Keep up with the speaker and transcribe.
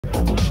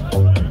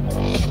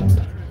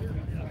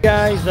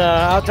Guys,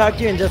 I'll talk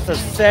to you in just a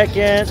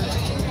second.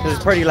 This is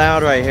pretty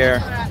loud right here.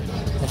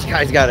 This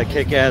guy's got a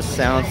kick-ass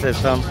sound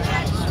system.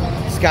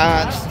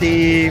 Scott,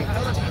 Steve,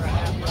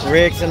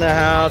 Rick's in the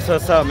house.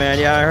 What's up, man?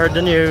 Yeah, I heard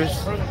the news.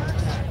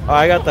 Oh,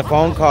 I got the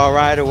phone call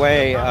right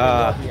away.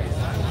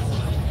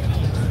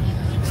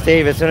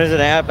 Steve, as soon as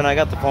it happened, I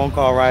got the phone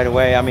call right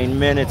away. I mean,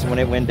 minutes when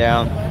it went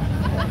down.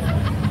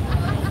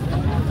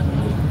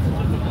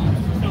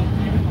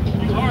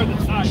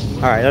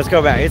 All right, let's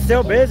go back. It's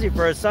still busy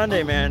for a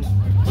Sunday, man,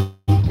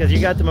 because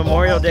you got the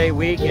Memorial Day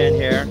weekend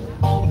here.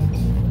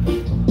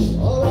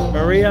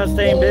 Maria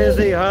staying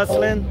busy,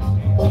 hustling.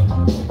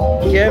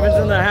 Kevin's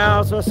in the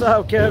house. What's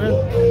up, Kevin?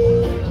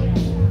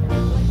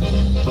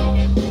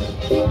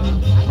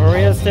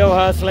 Maria's still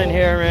hustling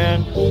here,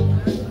 man.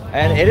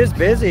 And it is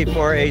busy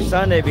for a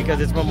Sunday because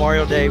it's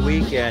Memorial Day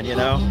weekend, you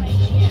know?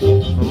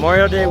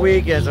 Memorial Day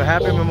weekend, so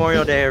happy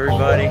Memorial Day,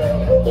 everybody.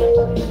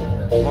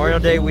 Memorial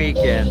Day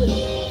weekend.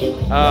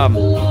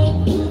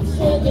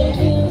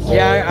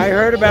 Yeah, I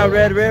heard about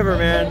Red River,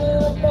 man.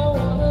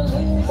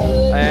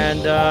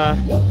 And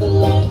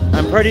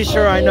I'm pretty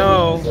sure I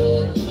know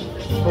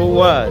who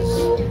was.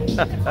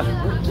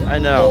 I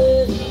know.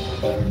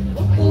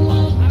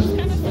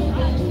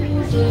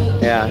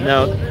 Yeah,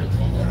 no.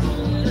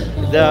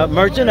 The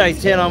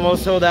merchandise tent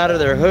almost sold out of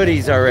their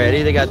hoodies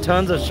already. They got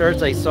tons of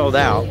shirts they sold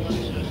out.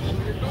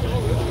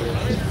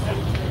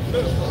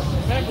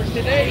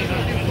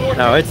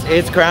 No,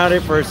 it's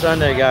crowded for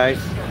Sunday, guys.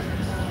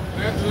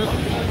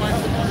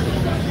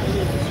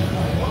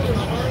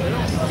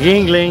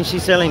 Yingling,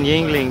 she's selling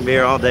Yingling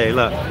beer all day.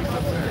 Look,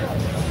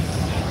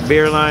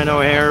 beer line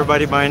over here.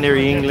 Everybody buying their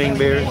Yingling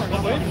beers.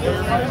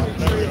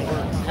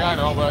 Yeah, I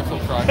know, but I still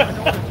try.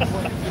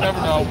 You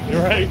never know.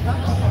 You're right.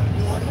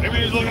 Maybe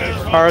he's looking at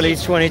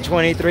Harley's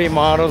 2023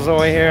 models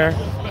over here.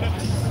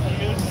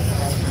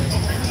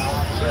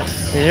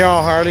 These are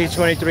all Harley's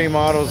 23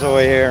 models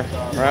over here.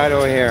 Right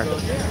over here.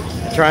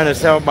 Trying to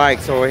sell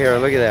bikes over here.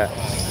 Look at that.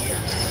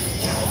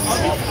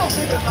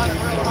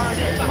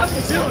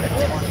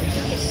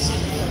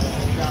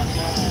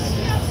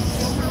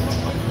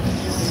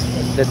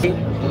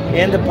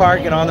 In the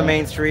park and on the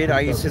main street, I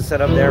used to set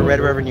up there, Red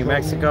River, New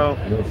Mexico.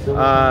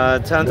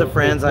 Tons of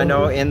friends I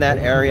know in that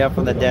area,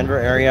 from the Denver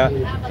area,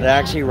 that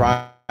actually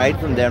ride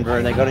from Denver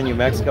and they go to New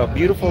Mexico.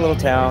 Beautiful little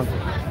town,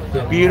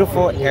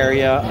 beautiful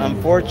area.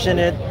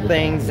 Unfortunate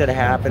things that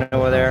happen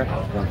over there.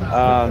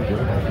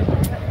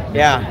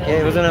 Yeah,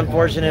 it was an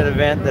unfortunate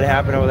event that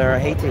happened over there. I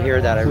hate to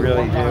hear that, I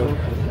really do.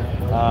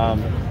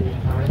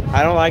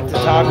 I don't like to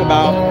talk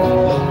about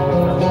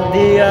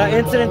the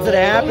incidents that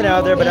happened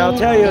out there, but I'll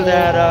tell you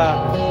that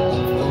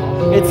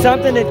it's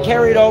something that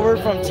carried over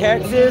from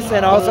Texas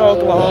and also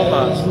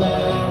Oklahoma.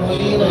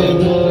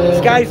 This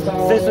guy's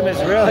system is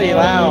really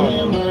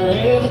loud.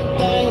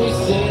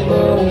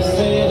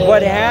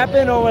 What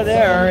happened over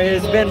there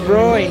has been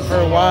brewing for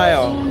a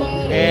while,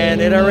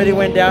 and it already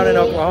went down in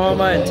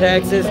Oklahoma and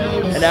Texas,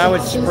 and now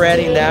it's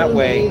spreading that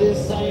way.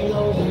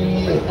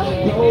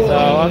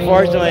 So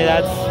unfortunately,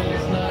 that's,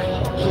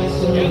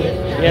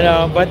 you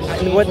know, but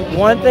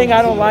one thing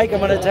I don't like, I'm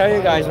going to tell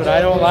you guys what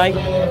I don't like,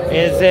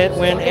 is that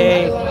when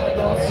a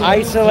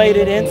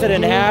isolated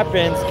incident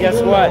happens,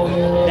 guess what?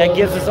 That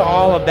gives us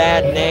all a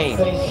bad name.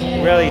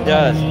 It really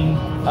does.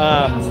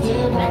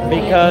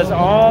 Because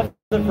all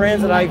the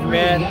friends that I've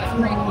met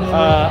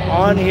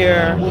on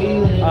here,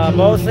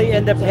 mostly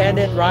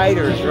independent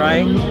riders,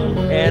 right?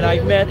 And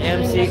I've met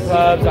MC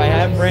clubs. I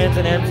have friends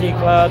in MC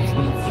clubs.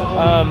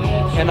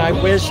 And I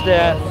wish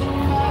that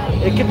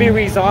it could be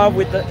resolved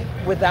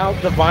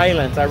without the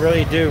violence. I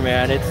really do,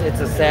 man. It's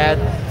a sad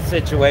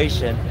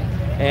situation.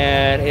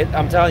 And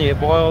I'm telling you, it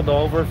boiled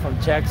over from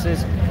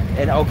Texas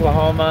and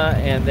Oklahoma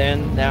and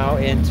then now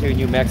into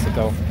New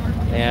Mexico.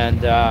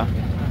 And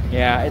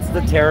yeah, it's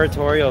the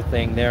territorial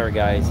thing there,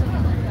 guys.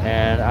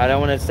 And I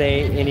don't want to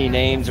say any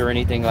names or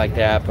anything like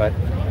that, but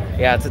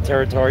yeah, it's a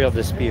territorial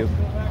dispute.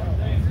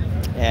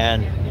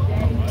 And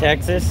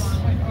Texas,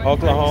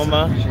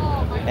 Oklahoma,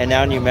 and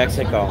now New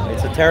Mexico.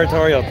 It's a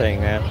territorial thing,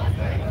 man.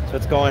 That's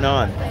what's going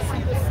on.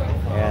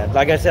 And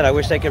like I said, I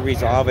wish they could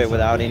resolve it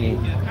without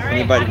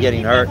anybody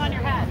getting hurt.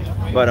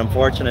 But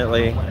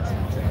unfortunately,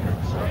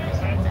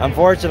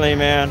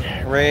 man,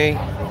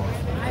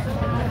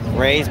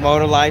 Ray's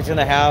Motor Life's in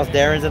the house,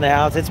 Darren's in the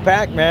house. It's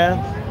packed, man,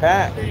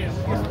 packed.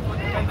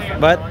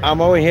 But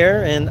I'm over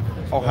here in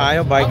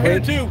Ohio Bike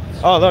Week.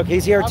 Oh, look,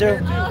 he's here too.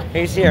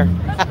 He's here.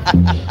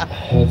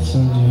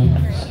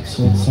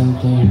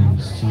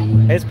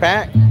 It's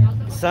packed.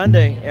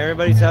 Sunday.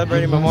 Everybody's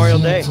celebrating Memorial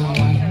Day.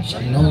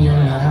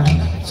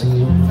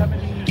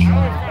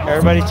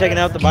 Everybody's checking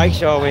out the bike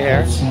show over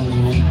here.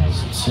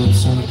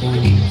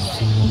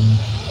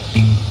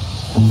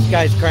 This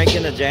guy's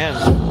cranking the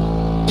jams.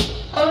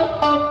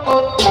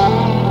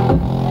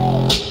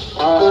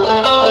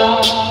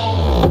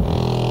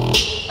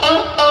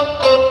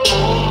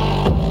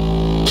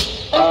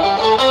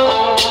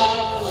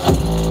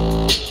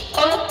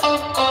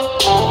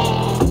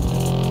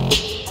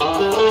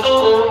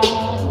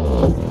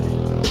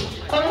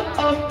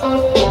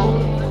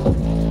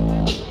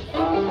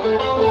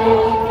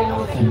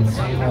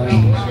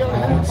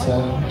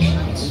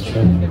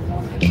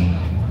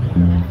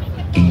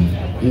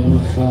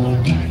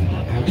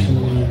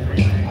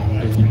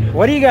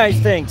 What do you guys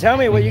think? Tell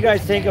me what you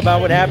guys think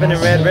about what happened in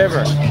Red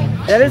River.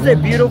 That is a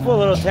beautiful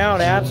little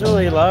town. I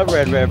absolutely love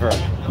Red River.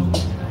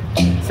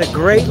 It's a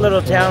great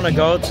little town to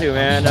go to,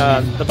 man.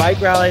 The bike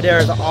rally there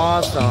is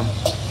awesome.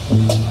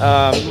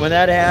 When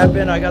that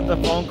happened, I got the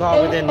phone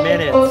call within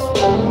minutes.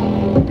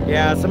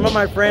 Yeah, some of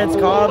my friends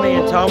called me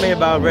and told me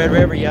about Red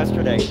River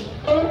yesterday.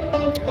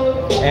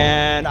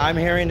 And I'm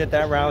hearing that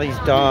that rally's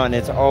done.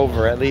 It's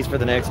over, at least for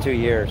the next 2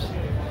 years.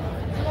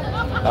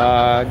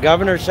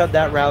 Governor shut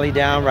that rally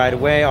down right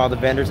away. All the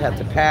vendors had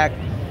to pack.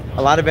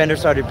 A lot of vendors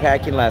started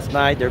packing last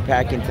night. They're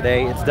packing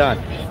today. It's done.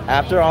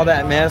 After all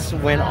that mess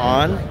went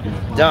on,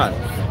 done.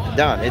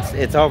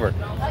 It's over.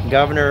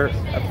 Governor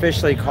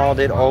officially called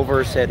it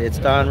over, said it's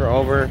done, we're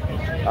over.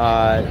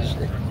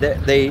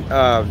 They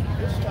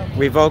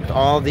revoked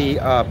all the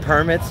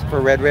permits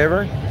for Red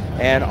River,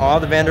 and all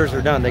the vendors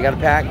are done. They got to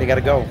pack, they got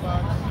to go.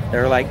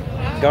 They're like,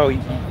 go.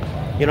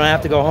 You don't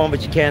have to go home,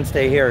 but you can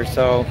stay here.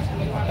 So,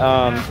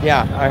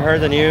 yeah, I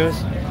heard the news.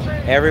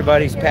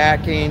 Everybody's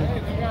packing.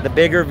 The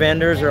bigger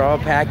vendors are all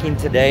packing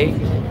today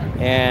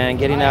and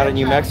getting out of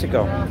New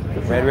Mexico,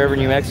 Red River,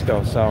 New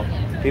Mexico. So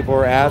people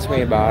were asking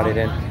me about it,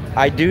 and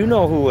I do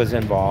know who was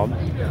involved,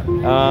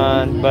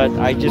 but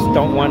I just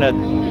don't want to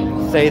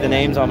say the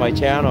names on my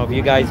channel. If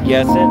you guys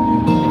guess it,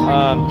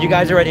 you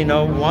guys already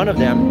know one of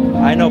them.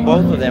 I know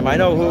both of them. I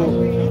know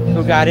who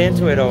got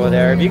into it over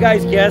there. If you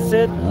guys guess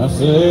it,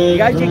 you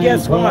guys can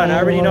guess one. I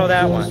already know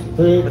that one.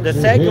 But the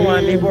second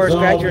one, people are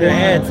scratching their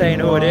head saying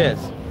who it is.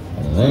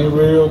 But I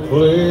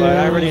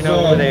already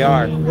know who they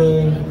are.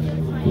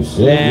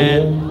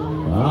 And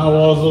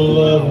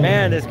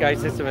man, this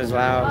guy's system is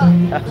loud.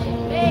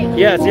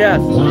 Yes. Look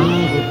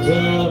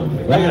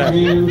at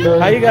her.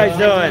 How you guys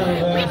doing?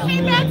 We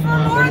came back for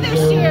more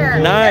this year.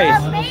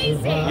 Nice. They're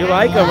amazing. You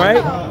like them,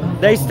 right?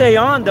 They stay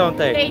on, don't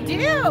they? They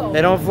do.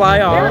 They don't fly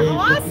off. They're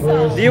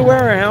awesome. Do you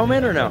wear a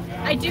helmet or no?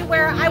 I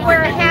wear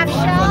a half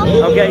shell.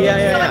 Okay, yeah.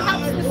 So it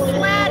helps the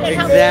sled. It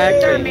helps.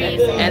 Exactly. They're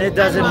amazing. And it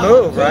doesn't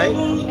move, right?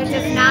 It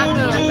does not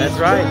move. That's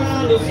right.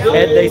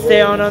 And they stay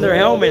on under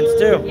helmets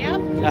too.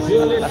 Yep.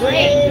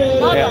 Great.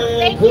 Welcome. Yeah.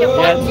 Thank you.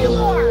 Want two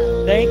more?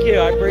 Thank you.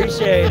 I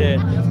appreciate it.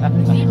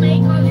 We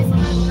make all this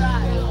fun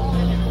drive.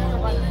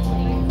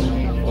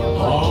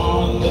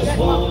 On this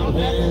one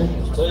hand,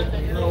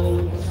 taking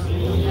notes.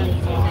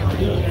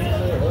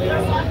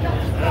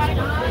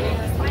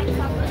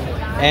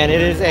 And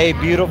it is a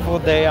beautiful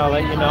day. I'll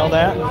let you know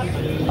that.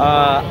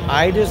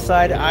 I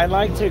decided I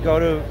like to go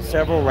to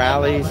several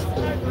rallies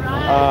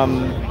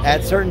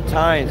at certain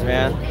times,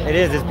 man.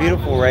 It's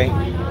beautiful, Ray.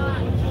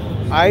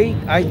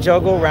 I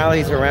juggle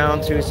rallies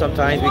around too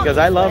sometimes because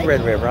I love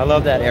Red River. I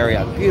love that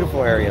area.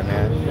 Beautiful area,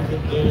 man.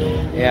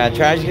 Yeah,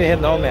 tragically hit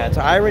nomad.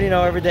 So I already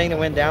know everything that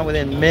went down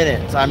within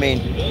minutes. I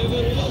mean,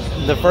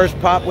 the first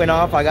pop went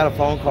off, I got a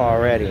phone call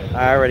already.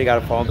 I already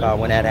got a phone call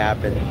when that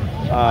happened.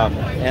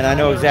 And I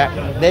know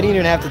exactly, they didn't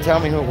even have to tell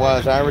me who it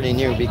was. I already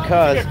knew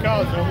because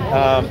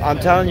I'm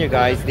telling you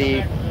guys,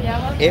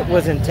 it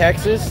was in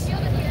Texas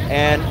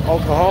and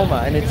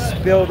Oklahoma, and it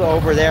spilled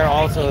over there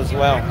also as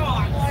well.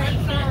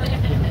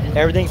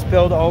 Everything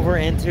spilled over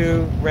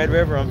into Red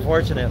River,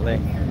 unfortunately.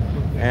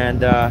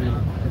 And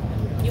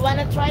You want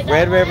to try that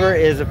Red one? River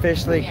is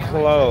officially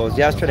closed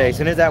yesterday. As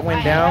soon as that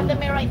went down,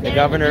 the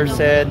governor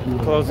said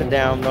close it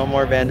down, no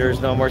more vendors,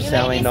 no more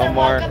selling, no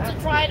more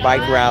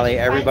bike rally.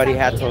 Everybody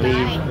had to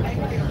leave.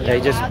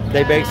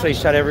 They basically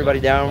shut everybody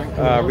down,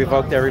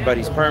 revoked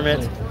everybody's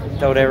permits,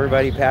 told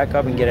everybody pack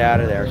up and get out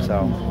of there.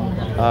 So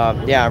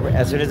yeah,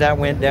 as soon as that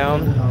went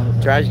down,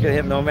 tragically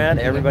hit nomad,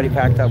 everybody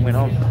packed up and went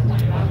home.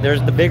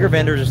 There's the bigger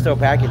vendors are still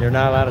packing. They're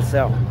not allowed to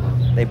sell.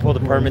 They pulled the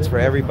permits for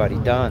everybody,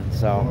 done.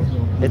 So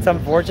it's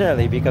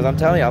unfortunately, because I'm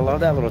telling you, I love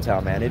that little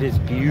town, man. It is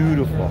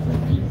beautiful.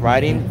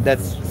 Riding,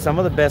 that's some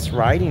of the best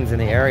ridings in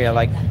the area.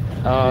 Like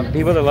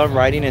people that love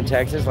riding in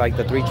Texas, like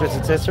the Three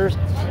Twisted Sisters.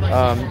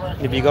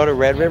 If you go to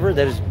Red River,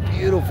 that is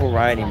beautiful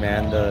riding,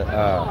 man. The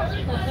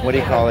what do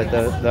you call it?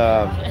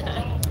 The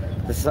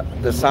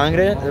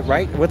Sangre,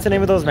 right? What's the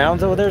name of those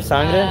mountains over there?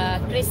 Sangre?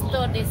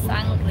 Cristo de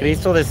Sangre.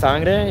 Cristo de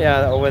Sangre?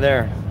 Yeah, over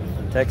there.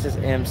 Texas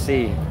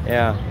MC.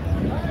 Yeah.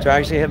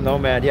 Tragically hit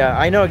nomad. Yeah,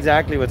 I know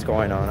exactly what's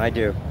going on. I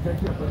do.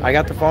 I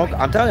got the phone.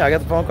 I'm telling you, I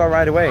got the phone call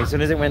right away. As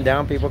soon as it went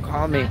down, people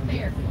called me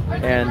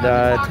and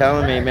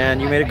telling me,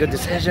 "Man, you made a good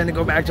decision to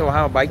go back to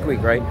Ohio Bike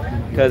Week, right?"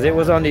 Because it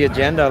was on the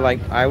agenda.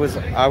 Like I was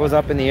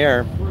up in the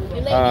air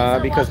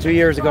because 2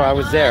 years ago I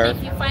was there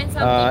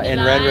in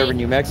Red River,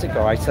 New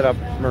Mexico. I set up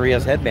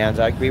Maria's Headbands.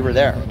 We were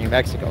there, New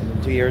Mexico,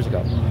 2 years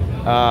ago.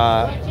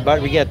 But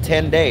we get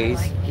 10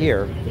 days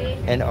here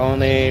and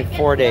only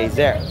 4 days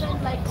there.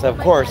 So of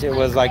course it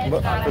was like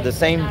for the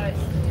same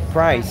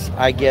price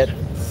I get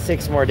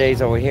 6 more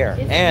days over here.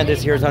 And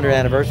this year's 100th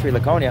anniversary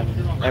Laconia,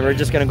 and we're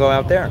just gonna go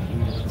out there.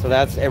 So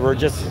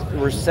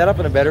we're set up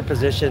in a better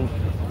position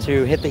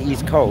to hit the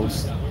East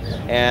Coast,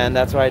 and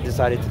that's what I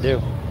decided to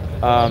do.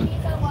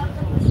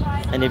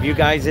 And if you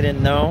guys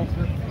didn't know,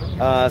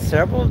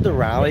 several of the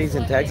rallies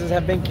in Texas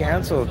have been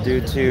canceled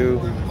due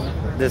to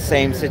the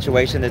same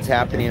situation that's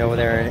happening over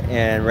there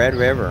in Red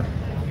River.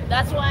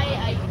 That's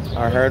why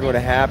I heard what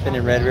happened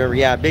in Red River.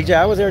 Yeah, Big J,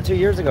 I was there 2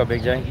 years ago,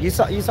 Big J. You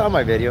saw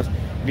my videos.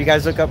 If you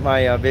guys look up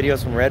my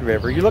videos from Red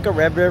River, you look at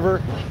Red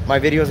River, my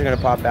videos are going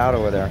to pop out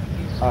over there.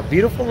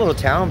 Beautiful little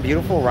town,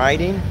 beautiful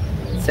riding.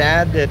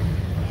 Sad that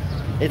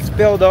it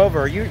spilled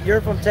over.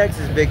 You're from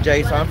Texas, Big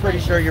J, so I'm pretty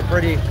sure you're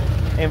pretty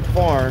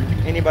informed.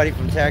 Anybody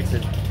from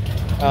Texas.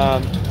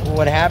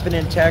 What happened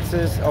in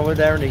Texas over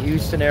there in the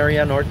Houston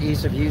area,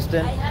 northeast of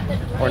Houston,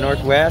 or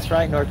northwest,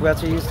 right?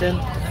 Northwest of Houston.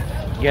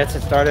 Yes,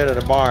 it started at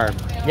a bar.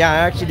 Yeah, I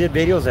actually did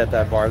videos at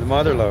that bar, the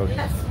Motherlode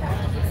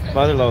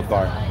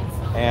bar.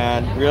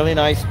 And really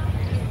nice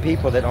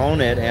people that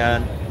own it,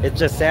 and it's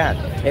just sad.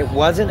 It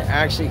wasn't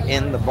actually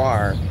in the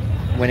bar.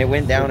 When it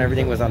went down,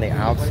 everything was on the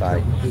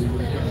outside.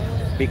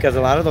 Because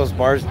a lot of those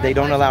bars, they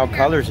don't allow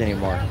colors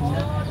anymore.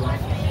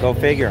 Go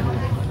figure.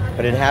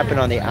 But it happened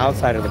on the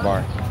outside of the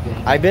bar.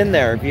 I've been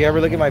there. If you ever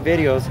look at my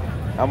videos,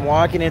 I'm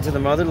walking into the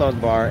Motherlode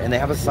bar, and they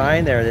have a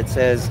sign there that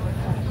says,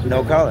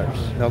 no colors,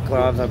 no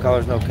clubs, no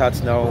colors, no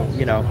cuts, no,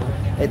 you know.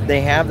 They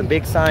have the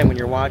big sign when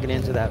you're walking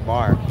into that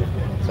bar.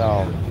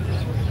 So,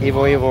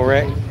 Evil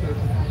Rick.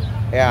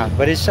 Yeah,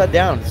 but it's shut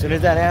down. As soon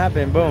as that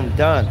happened, boom,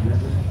 done.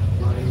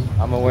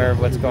 I'm aware of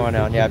what's going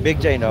on. Yeah,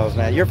 Big J knows,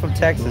 man. You're from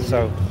Texas,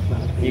 so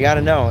you got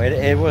to know.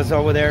 It was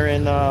over there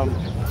in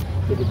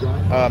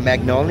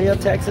Magnolia,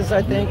 Texas,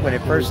 I think, when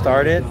it first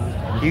started.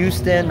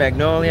 Houston,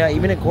 Magnolia,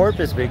 even in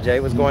Corpus, Big J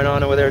was going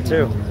on over there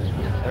too.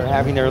 They're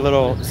having their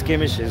little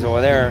skirmishes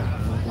over there.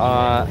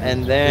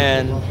 And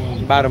then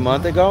about a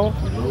month ago,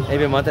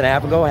 maybe a month and a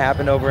half ago, it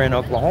happened over in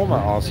Oklahoma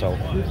also.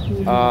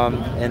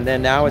 And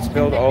then now it's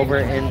spilled over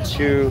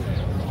into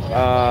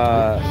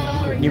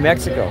New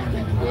Mexico.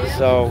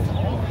 So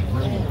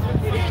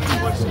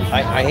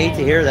I hate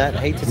to hear that. I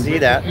hate to see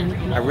that.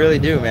 I really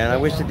do, man. I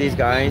wish that these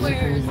guys,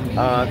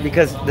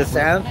 because the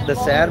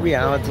sad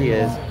reality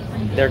is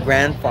their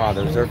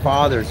grandfathers, their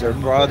fathers, their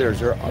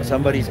brothers, or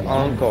somebody's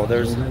uncle.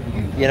 There's,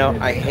 you know,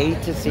 I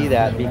hate to see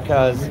that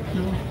because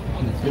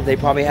they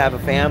probably have a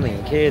family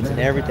and kids and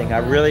everything. I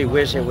really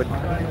wish it would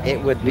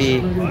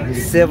be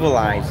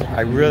civilized.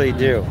 I really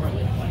do.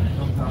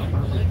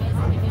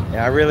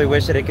 Yeah, I really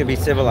wish that it could be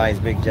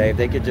civilized, Big J. If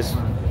they could just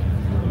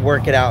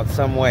work it out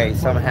some way,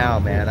 somehow,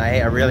 man.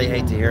 I really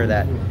hate to hear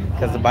that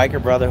because the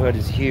biker brotherhood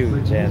is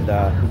huge. And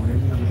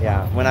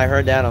yeah, when I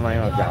heard that, I'm like,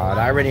 oh God,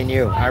 I already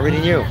knew. I'm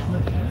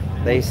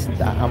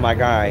like,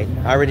 all right,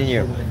 I already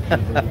knew.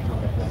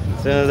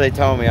 As soon as they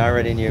told me, I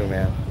already knew,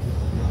 man.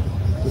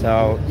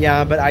 So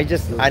yeah, but I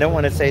don't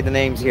want to say the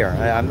names here.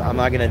 I'm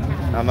not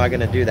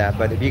gonna do that.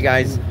 But if you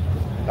guys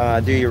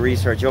do your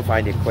research, you'll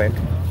find it quick.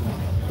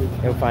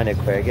 You'll find it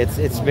quick.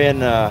 It's been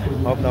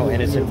hope no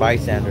innocent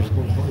bystanders.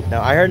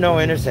 Now I heard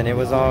no innocent. It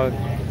was all,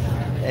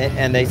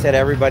 and they said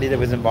everybody that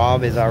was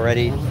involved is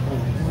already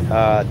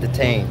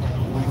detained.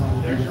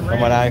 From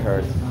what I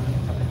heard.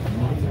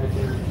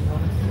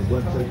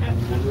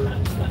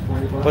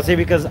 Well, see,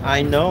 because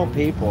I know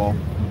people.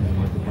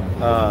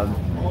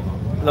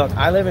 Look,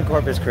 I live in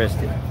Corpus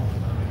Christi,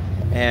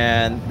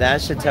 and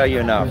that should tell you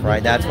enough,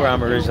 right? That's where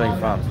I'm originally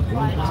from.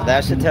 So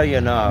that should tell you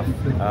enough.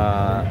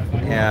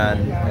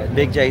 And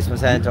Big J's from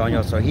San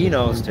Antonio, so he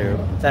knows too.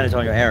 San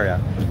Antonio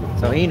area,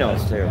 so he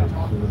knows too.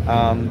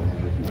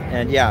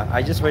 And yeah,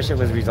 I just wish it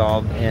was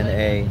resolved in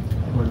a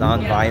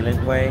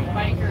non-violent way.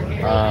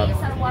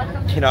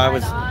 You know, I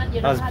was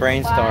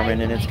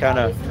brainstorming, and it's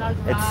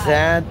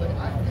sad,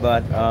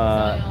 but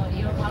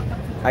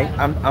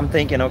I'm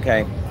thinking,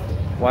 okay,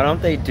 why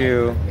don't they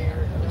do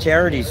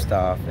charity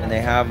stuff, and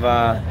they have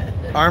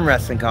arm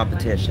wrestling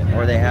competition,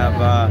 or they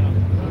have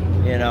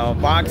you know,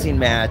 boxing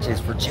matches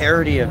for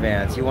charity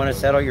events. You want to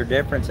settle your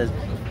differences,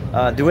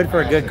 do it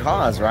for a good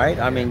cause, right?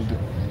 I mean,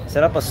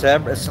 set up a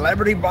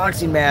celebrity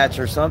boxing match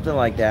or something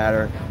like that,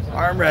 or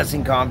arm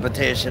wrestling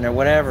competition or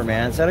whatever,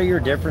 man. Settle your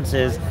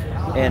differences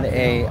in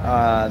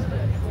a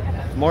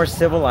more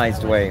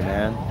civilized way,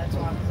 man.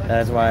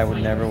 That's why I would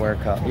never wear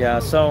cuffs. Yeah,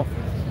 so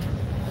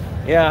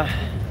yeah,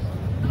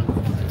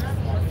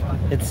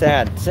 it's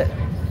sad.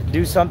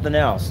 Do something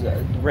else.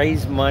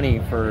 Raise money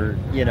for,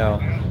 you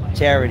know,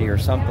 charity or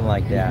something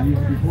like that.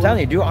 I'm telling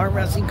you, do arm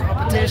wrestling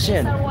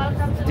competition.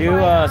 Do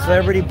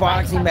celebrity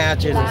boxing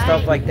matches and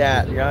stuff like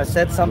that. You know,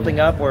 set something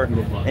up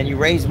and you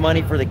raise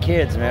money for the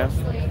kids, man.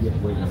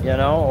 You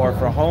know, or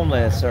for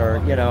homeless,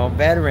 or, you know,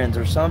 veterans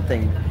or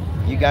something.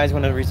 You guys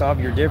want to resolve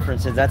your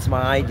differences, that's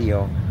my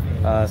ideal.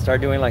 Start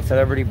doing like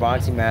celebrity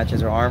boxing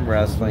matches or arm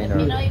wrestling or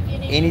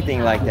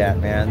anything like that,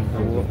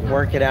 man.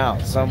 Work it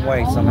out some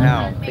way,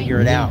 somehow.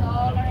 Figure it out.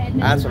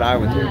 That's what I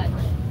would do.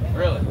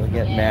 Really? We'll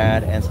get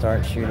mad and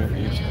start shooting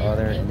each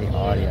other in the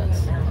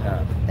audience.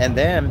 And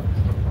then,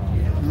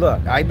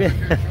 look, I've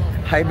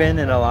been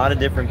in a lot of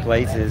different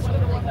places,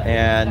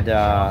 and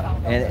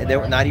they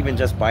were not even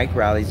just bike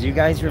rallies. You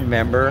guys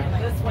remember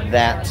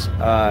that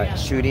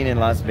shooting in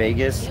Las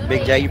Vegas?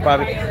 Big J, you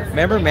probably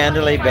remember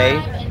Mandalay Bay,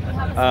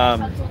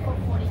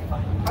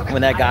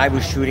 when that guy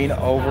was shooting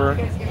over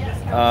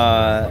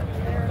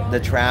the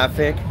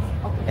traffic,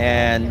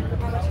 and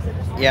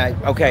Yeah,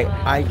 okay.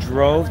 I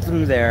drove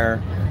through there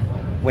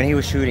when he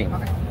was shooting.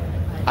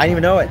 I didn't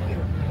even know it.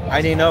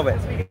 I didn't know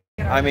it.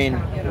 I mean,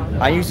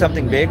 I knew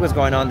something big was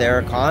going on there,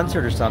 a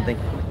concert or something.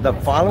 The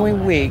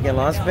following week in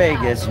Las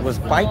Vegas was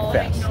Bike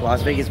Fest,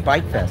 Las Vegas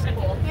Bike Fest.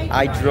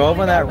 I drove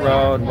on that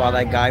road while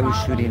that guy was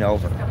shooting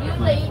over.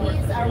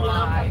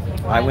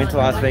 I went to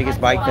Las Vegas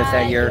Bike Fest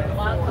that year.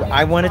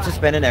 I wanted to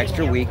spend an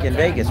extra week in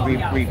Vegas.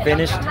 We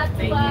finished,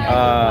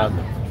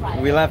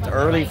 we left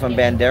early from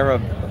Bandera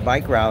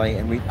Bike Rally,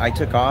 and I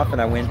took off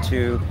and I went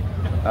to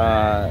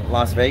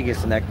Las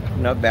Vegas, and that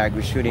nutbag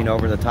was shooting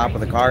over the top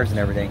of the cars and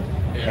everything,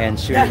 and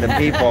shooting the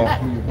people,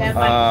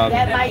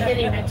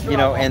 you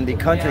know, and the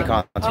country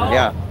concert.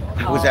 Yeah,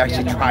 I was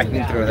actually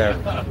driving through there.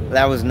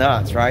 That was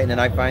nuts, right? And then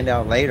I find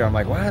out later, I'm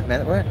like, what,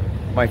 man, what?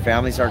 My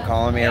family started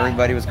calling me.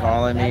 Everybody was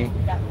calling me.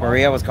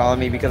 Maria was calling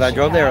me because I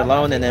drove there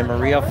alone, and then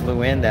Maria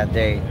flew in that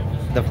day,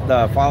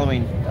 the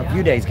following a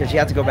few days, because she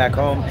had to go back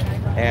home,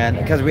 and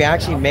because we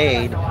actually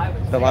made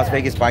the Las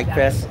Vegas Bike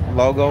Fest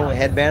logo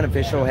headband,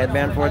 official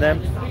headband for them.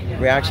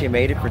 We actually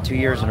made it for 2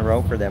 years in a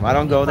row for them. I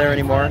don't go there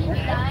anymore,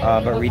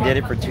 but we did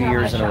it for 2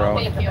 years in a row.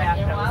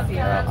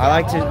 I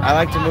like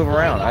to move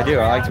around. I do.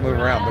 I like to move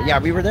around. But yeah,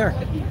 we were there,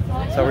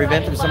 so we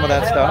went through some of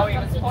that stuff.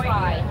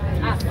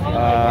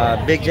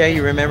 Big J,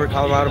 you remember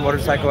Colorado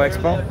Motorcycle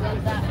Expo?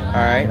 All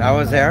right, I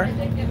was there.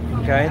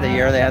 Okay, the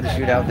year they had the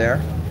shootout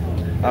there.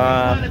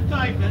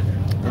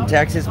 In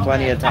Texas,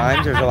 plenty of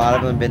times. There's a lot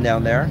of them been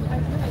down there.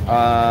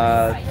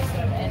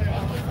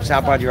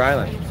 South Padre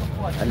Island,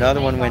 another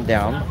one went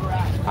down.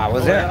 I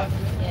was there.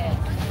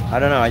 I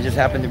don't know. I just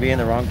happened to be in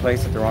the wrong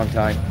place at the wrong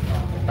time.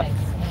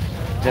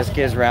 Just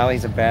gives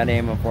rallies a bad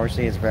name.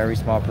 Unfortunately, it's a very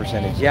small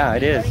percentage. Yeah,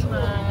 it is.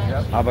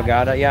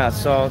 Abogada. Yeah.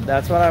 So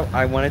that's what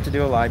I wanted to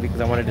do a live,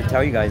 because I wanted to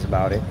tell you guys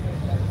about it.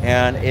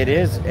 And it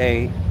is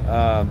a.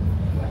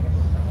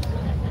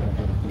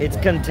 It's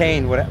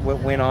contained.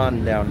 What went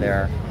on down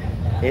there?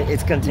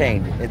 It's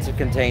contained. It's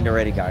contained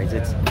already, guys.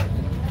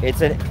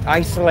 It's an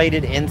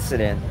isolated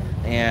incident,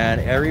 and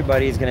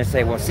everybody's gonna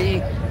say, "Well,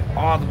 see,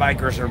 all the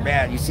bikers are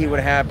bad. You see what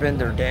happened?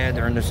 They're dead.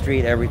 They're in the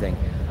street. Everything."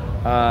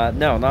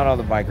 No, not all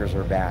the bikers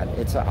are bad.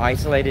 It's an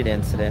isolated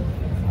incident.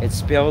 It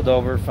spilled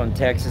over from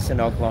Texas and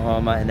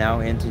Oklahoma and now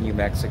into New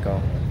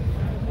Mexico.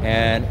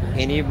 And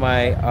any of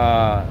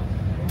my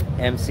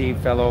MC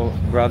fellow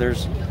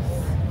brothers,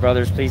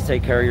 please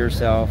take care of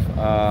yourself.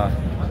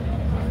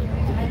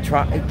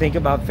 Think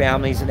about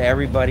families, and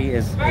everybody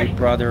is a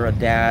brother, a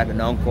dad,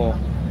 an uncle.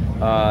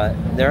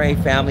 They're a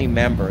family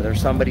member. They're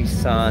somebody's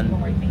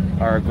son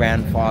or a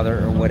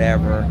grandfather or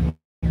whatever.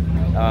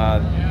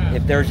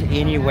 If there's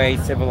any way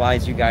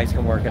civilized, you guys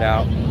can work it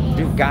out.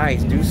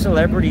 Do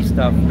celebrity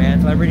stuff,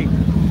 man. Celebrity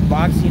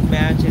boxing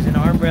matches and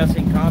arm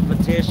wrestling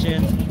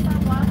competitions.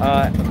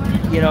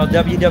 You know,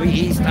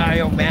 WWE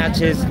style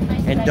matches,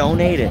 and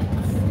donate it.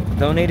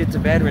 Donate it to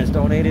veterans.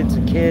 Donate it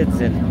to kids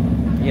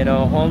and, you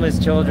know, homeless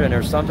children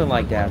or something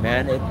like that,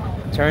 man. It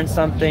turns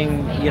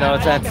something, you know,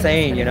 it's that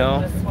saying, you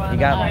know,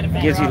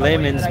 gives you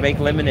lemons, make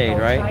lemonade,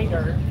 right?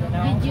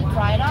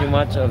 Too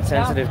much of a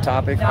sensitive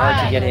topic, hard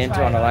to get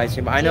into on a live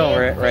stream. I know,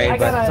 Ray,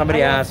 but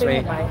somebody asked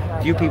me, a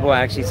few people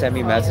actually sent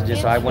me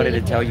messages, so I wanted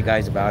to tell you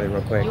guys about it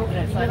real quick.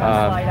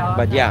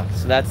 But yeah,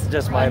 so that's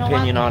just my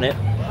opinion on it.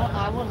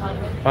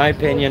 My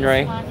opinion,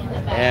 Ray.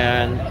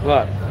 And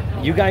look,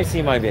 you guys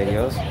see my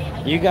videos.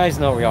 You guys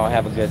know we all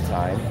have a good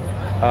time.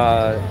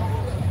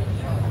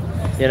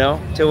 You know,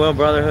 Two Wheel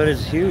Brotherhood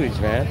is huge,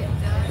 man.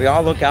 We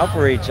all look out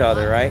for each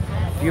other, right?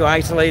 If you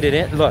isolate it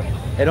in, look,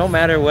 it don't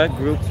matter what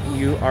group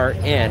you are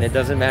in. It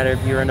doesn't matter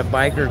if you're in a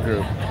biker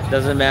group. It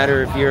doesn't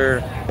matter if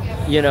you're,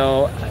 you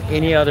know,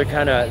 any other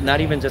kind of, not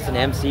even just an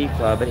MC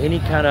club, but any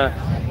kind of,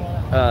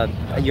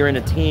 you're in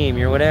a team,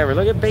 you're whatever.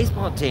 Look at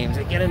baseball teams.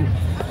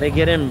 They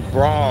get in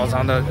brawls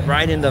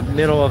right in the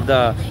middle of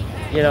the,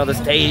 you know, the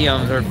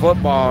stadiums, or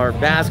football or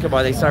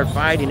basketball. They start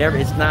fighting.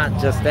 It's not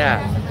just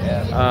that.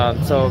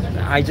 So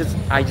I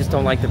just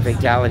don't like the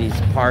fatalities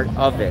part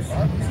of it.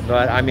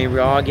 But I mean, we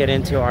all get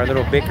into our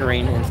little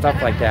bickering and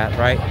stuff like that,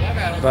 right?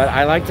 But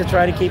I like to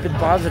try to keep it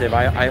positive.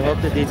 I hope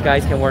that these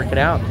guys can work it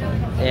out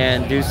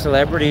and do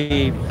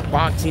celebrity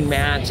boxing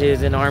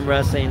matches and arm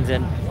wrestlings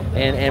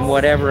and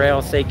whatever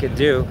else they could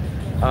do.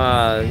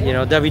 You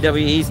know,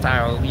 WWE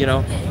style, you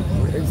know,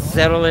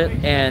 settle it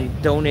and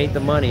donate the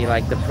money,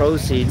 like the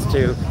proceeds,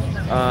 to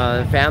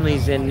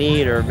families in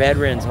need or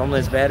veterans,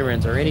 homeless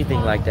veterans, or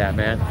anything like that,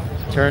 man.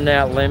 Turn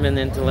that lemon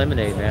into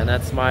lemonade, man.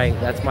 That's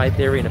my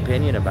theory and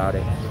opinion about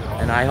it.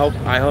 And I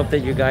hope that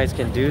you guys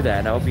can do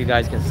that. I hope you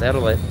guys can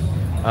settle it,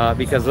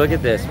 because look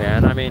at this,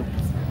 man. I mean,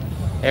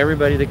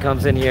 everybody that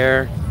comes in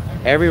here,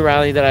 every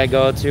rally that I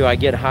go to, I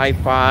get high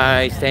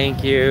fives,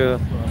 thank you.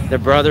 The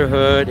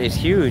brotherhood is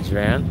huge,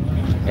 man.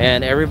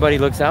 And everybody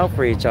looks out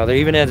for each other,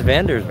 even as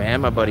vendors,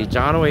 man. My buddy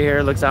John over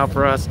here looks out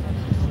for us.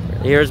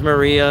 Here's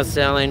Maria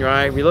selling,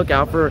 right? We look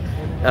out for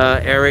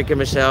Eric and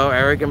Michelle.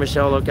 Eric and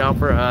Michelle look out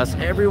for us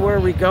everywhere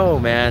we go,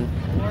 man.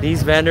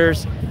 These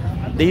vendors,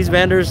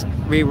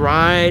 we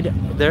ride.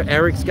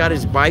 Eric's got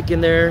his bike in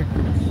there.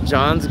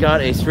 John's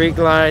got a Street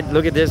Glide.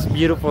 Look at this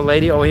beautiful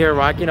lady over here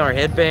rocking our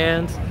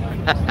headbands.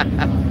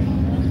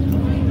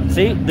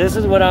 See, this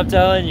is what I'm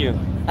telling you.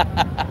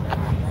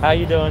 How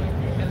you doing?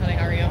 Good, honey.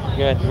 How are you?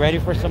 Good. Ready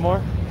for some more?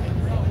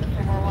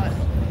 For more what?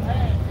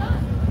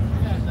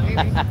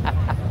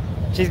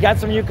 She's got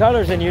some new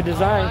colors and new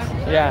designs.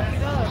 Yeah.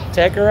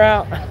 Check her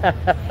out.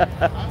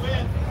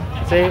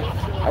 See,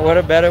 what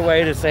a better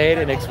way to say it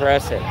and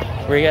express it.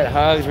 We get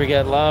hugs, we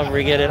get love,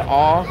 we get it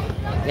all,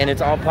 and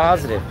it's all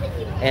positive.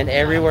 And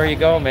everywhere you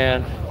go,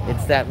 man,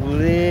 it's that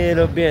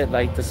little bit,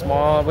 like the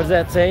small, what does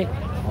that say?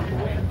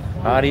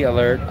 Audi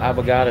alert,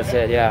 Abogada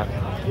said, yeah.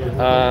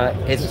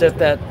 It's just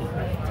that,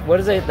 what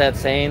is it, that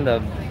saying,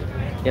 the,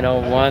 you know,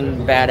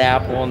 one bad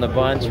apple in the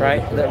bunch,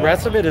 right? The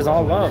rest of it is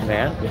all love,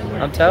 man.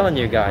 I'm telling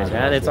you guys,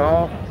 man, it's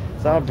all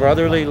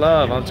brotherly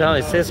love. I'm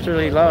telling you,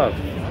 sisterly love.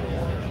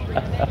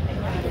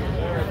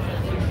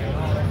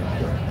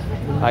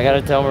 I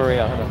gotta tell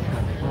Maria. Hold on.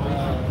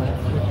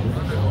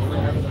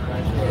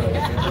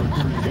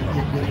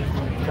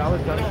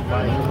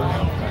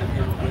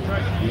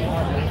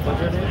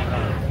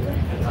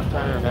 I'm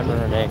trying to remember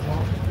her name.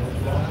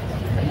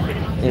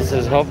 He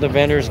says, hope the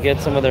vendors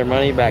get some of their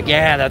money back.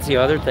 Yeah, that's the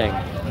other thing.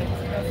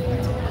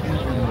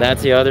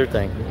 That's the other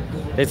thing.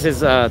 This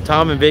is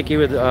Tom and Vicky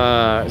with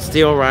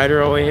Steel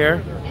Rider over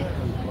here.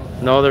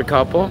 Another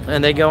couple,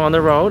 and they go on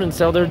the road and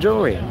sell their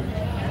jewelry.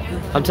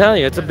 I'm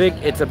telling you, it's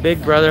a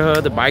big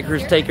brotherhood. The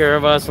bikers take care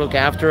of us, look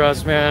after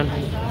us, man.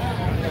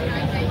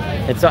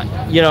 It's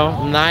you know,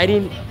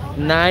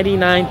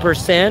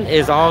 99%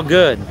 is all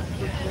good.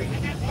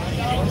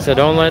 So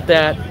don't let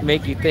that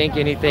make you think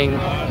anything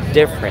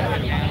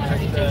different.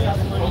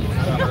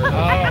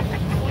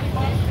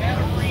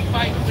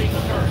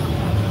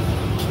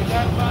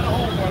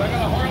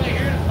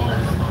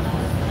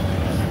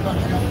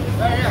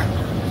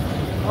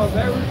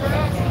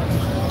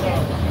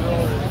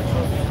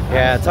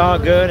 Yeah, it's all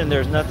good and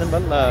there's nothing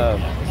but love.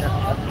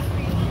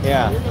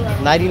 Yeah,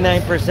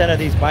 99% of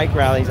these bike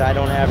rallies, I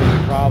don't have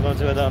any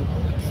problems with them.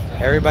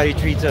 Everybody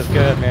treats us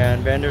good,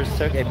 man. Vendors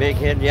took a big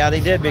hit. Yeah,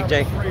 they did, Big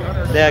J.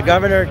 The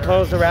governor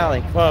closed the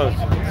rally, closed.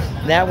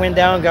 That went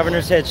down,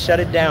 governor said, shut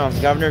it down.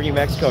 Governor of New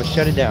Mexico,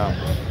 shut it down.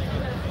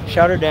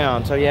 Shut her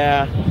down. So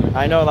yeah,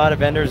 I know a lot of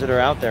vendors that are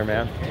out there,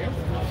 man.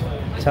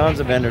 Tons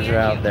of vendors are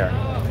out there.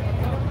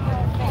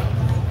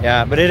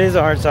 Yeah, but it is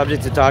a hard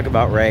subject to talk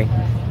about, Ray.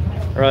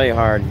 Really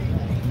hard.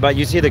 But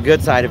you see the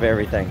good side of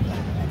everything.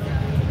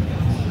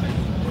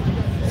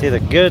 See the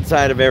good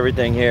side of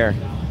everything here.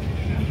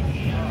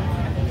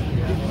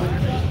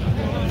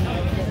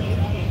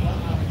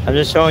 I'm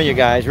just showing you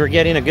guys, we're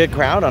getting a good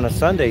crowd on a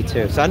Sunday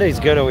too. Sunday's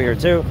good over here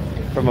too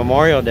for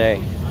Memorial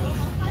Day.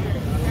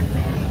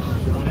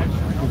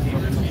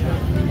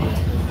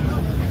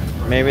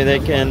 Maybe they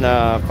can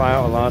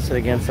file a lawsuit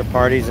against the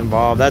parties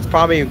involved. That's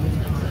probably,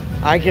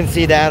 I can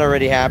see that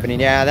already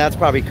happening. Yeah, that's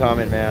probably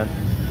coming, man.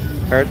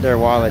 Hurt their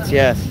wallets,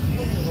 yes.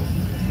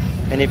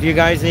 And if you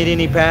guys need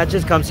any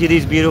patches, come see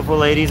these beautiful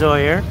ladies over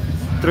here.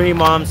 3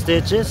 Mom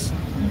Stitches.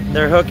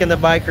 They're hooking the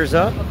bikers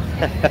up.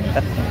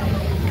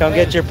 Come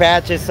get your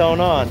patches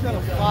sewn on.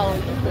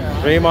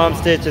 3 Mom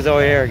Stitches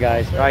over here,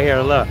 guys. Right here,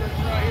 look.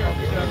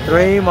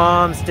 3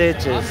 Mom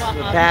Stitches.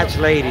 Patch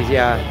ladies,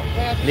 yeah.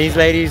 These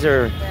ladies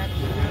are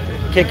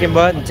kicking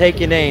butt and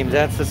taking names.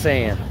 That's the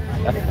saying.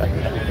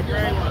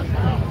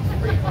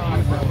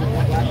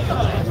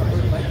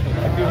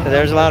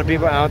 There's a lot of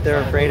people out there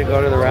afraid to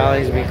go to the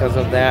rallies because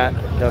of that.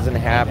 It doesn't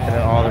happen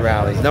at all the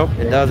rallies. Nope,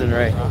 it doesn't,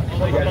 Ray.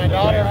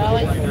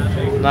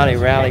 I'm not a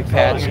rally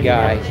patch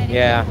guy.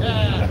 Yeah.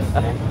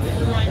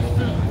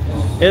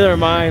 Neither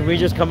am I. We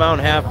just come out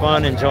and have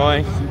fun,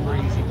 enjoy.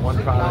 All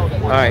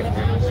right.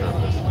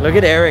 Look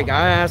at Eric.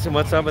 I asked him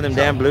what's up with them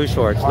damn blue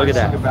shorts. Look at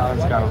that.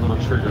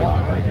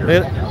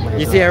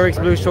 You see Eric's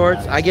blue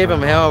shorts? I gave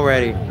him hell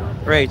already.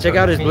 Ray, check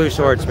out his blue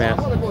shorts, man.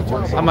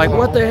 I'm like,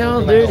 what the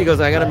hell, dude? He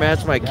goes, I gotta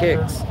match my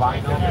kicks.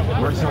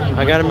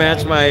 I gotta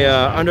match my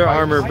Under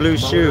Armour blue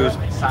shoes.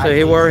 So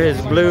he wore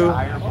his blue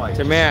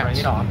to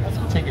match.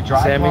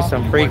 Send me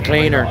some free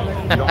cleaner.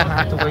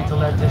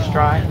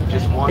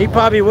 He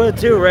probably would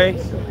too, Ray.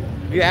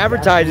 If you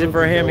advertise it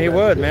for him, he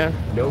would, man.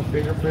 No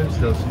fingerprints,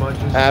 no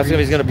smudges. I asked him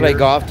if he's gonna play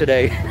golf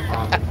today.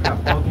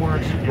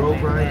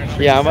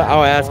 Yeah,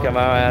 I'll ask him.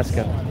 I'll ask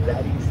him.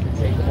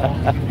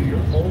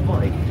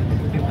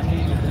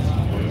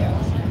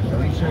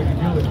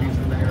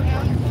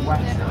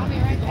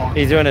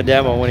 He's doing a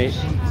demo when he.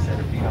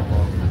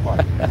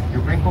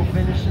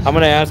 I'm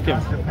gonna ask him,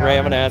 Ray.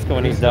 I'm gonna ask him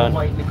when he's done.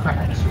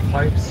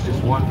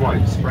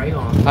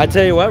 I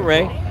tell you what,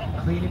 Ray.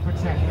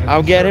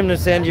 I'll get him to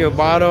send you a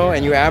bottle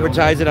and you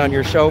advertise it on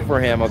your show for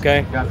him,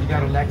 okay?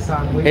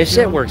 His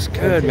shit works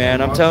good,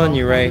 man. I'm telling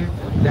you, Ray.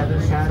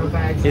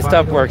 His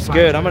stuff works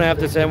good. I'm gonna have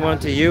to send one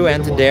to you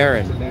and to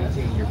Darren.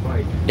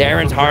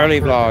 Darren's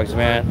Harley vlogs,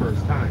 man.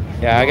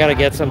 Yeah, I gotta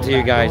get some to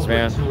you guys,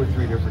 man.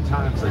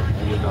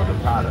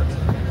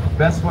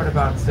 Best part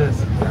about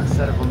this, you got a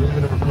set of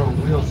aluminum or chrome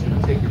wheels, you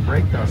can take your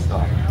brake dust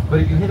off. But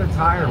if you hit a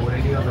tire with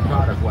any other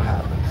product, what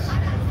happens?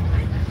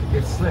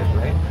 It's slick,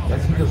 right?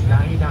 That's because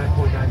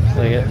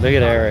 99.9%. Look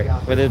at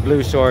Eric with his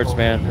blue shorts,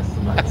 man.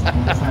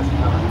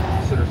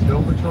 So there's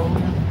no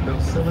petroleum, no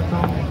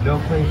silicone, no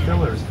clay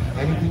fillers.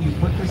 Anything you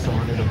put this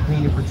on, it'll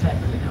clean and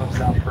protect, and it comes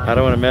out perfect. I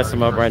don't want to mess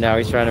him up right now.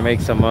 He's trying to make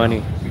some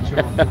money.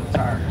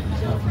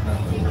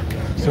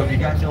 So if you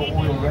got no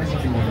oil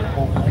residue in your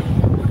whole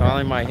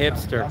Calling my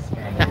hipster.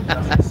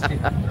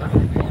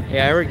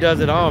 Yeah, Eric does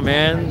it all,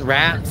 man.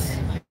 Raps.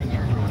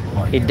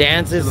 He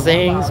dances,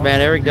 sings. Man,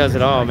 Eric does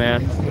it all,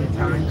 man.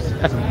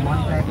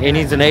 He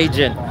needs an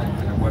agent. $20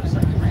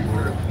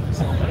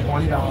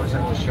 at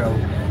the show.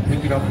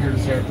 Pick it up here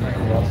this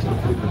afternoon. We'll also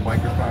include the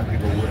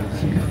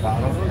microfiber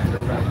bottle and the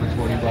wrap for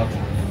 $20.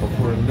 But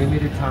for a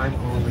limited time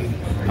only.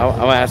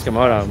 I'll ask him.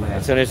 Hold on.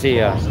 As soon as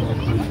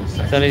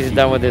he's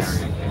done with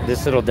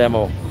this little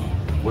demo.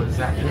 What does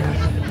that mean? You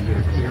get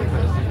a clear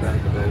plastic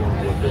bag to go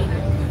along with it.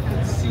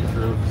 It's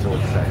see-through, so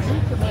it's sexy.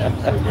 So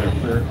you get a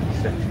clear,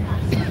 sexy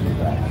see-through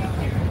bag.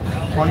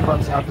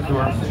 $20 out the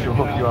door. She'll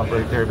hook you up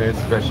right there, man.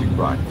 It's the best you can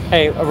buy.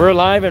 Hey, we're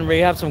live and we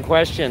have some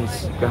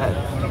questions. Go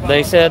ahead.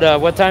 They said,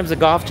 what time's the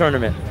golf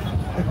tournament?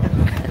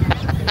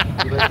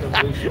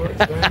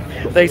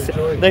 They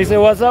said,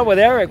 what's up with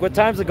Eric? What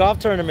time's the golf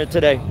tournament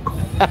today?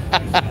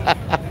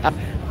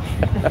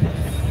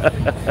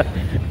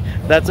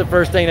 That's the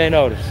first thing they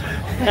notice.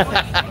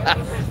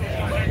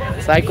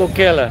 Psycho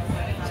Killer.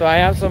 So I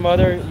have some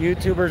other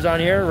YouTubers on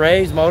here.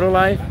 Ray's Moto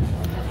Life.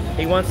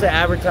 He wants to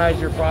advertise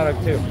your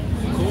product too.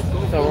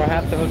 So we'll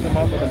have to hook him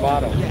up with a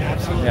bottle.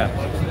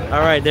 Yeah. All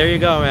right, there you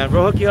go, man.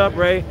 We'll hook you up,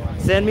 Ray.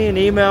 Send me an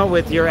email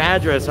with your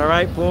address, all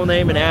right? Full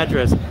name and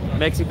address.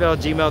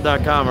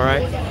 Mexipel@gmail.com, all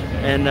right?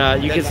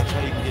 And you can.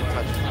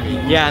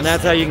 Yeah, and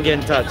that's how you can get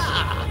in touch.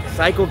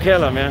 Psycho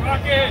Killer, man.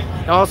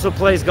 Also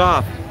plays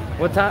golf.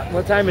 What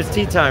time is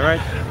tea time,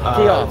 right?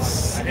 Tee off.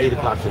 It's 8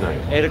 o'clock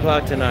tonight. 8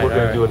 o'clock tonight. We're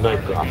going to do right.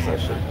 a night golf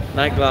session.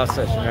 Night golf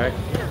session, all right?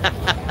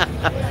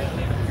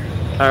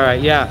 All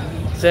right, yeah.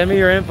 Send me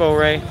your info,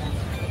 Ray.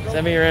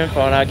 Send me your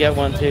info and I'll get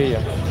one to you.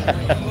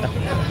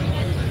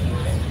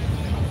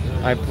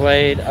 I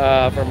played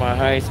for my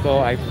high school.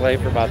 I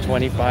played for about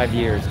 25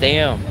 years.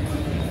 Damn.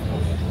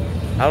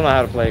 I don't know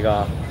how to play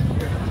golf.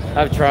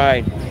 I've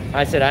tried.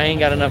 I said I ain't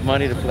got enough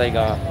money to play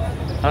golf.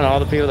 I don't know all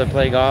the people that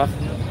play golf.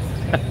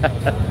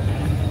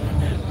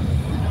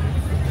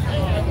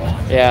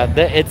 Yeah,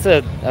 it's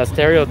a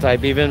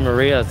stereotype. Even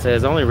Maria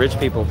says only rich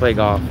people play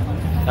golf.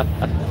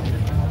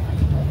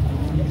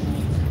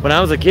 When I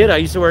was a kid, I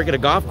used to work at a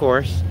golf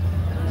course.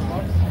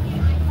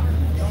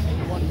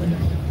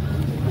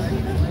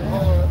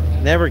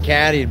 Never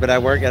caddied, but I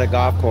work at a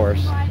golf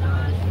course.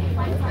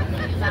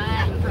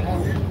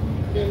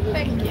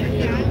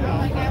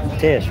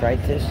 Tish, right,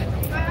 Tish?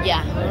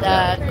 Yeah,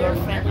 the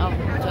girlfriend of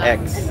John.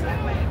 X. No,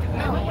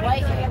 why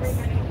X?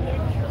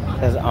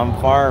 Says, I'm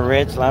far and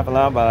rich, laugh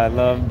aloud, but I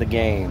love the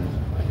game.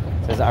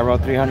 Says, I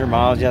rode 300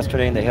 miles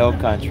yesterday in the hill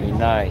country.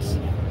 Nice.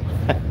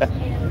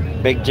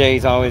 Big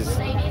J's always,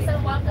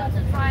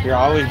 you're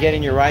always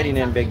getting your writing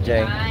in, Big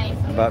J.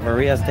 But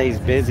Maria stays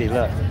busy.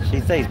 Look, she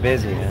stays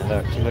busy, man.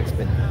 Look, she looks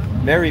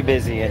very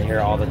busy in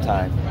here all the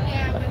time.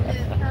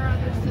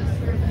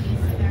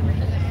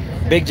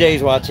 Big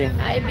J's watching.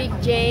 Hi, Big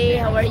J.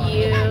 How are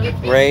you?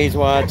 Ray's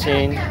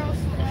watching.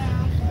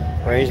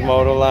 Ray's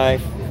Moto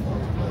Life.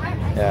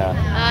 Yeah.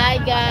 Hi,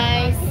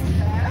 guys.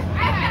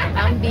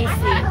 I'm busy.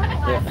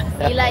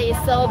 Yeah. Eli is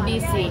so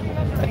busy.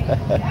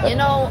 You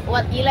know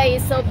what? Eli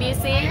is so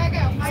busy,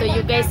 so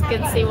you guys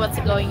can see what's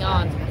going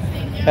on.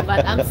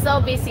 But I'm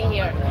so busy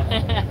here.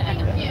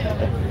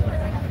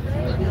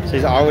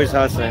 She's always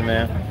hustling,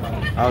 man.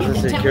 I was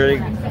a security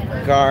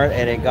guard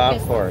at a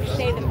golf course.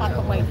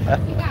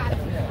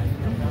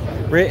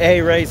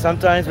 Hey Ray,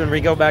 sometimes when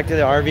we go back to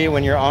the RV,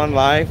 when you're on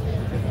live,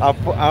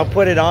 I'll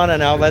put it on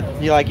and I'll let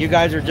you, like, you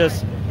guys are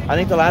just, I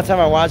think the last time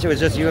I watched it was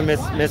just you and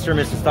Mr. and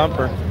Mrs.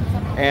 Stumper.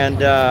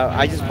 And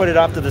I just put it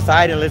off to the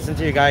side and listened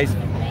to you guys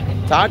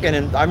talking.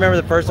 And I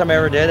remember the first time I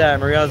ever did that,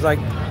 Maria was like,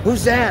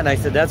 who's that? And I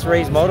said, that's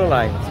Ray's Moto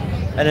Life.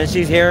 And then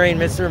she's hearing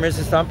Mr. and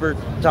Mrs. Stumper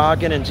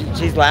talking and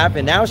she's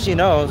laughing. Now she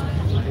knows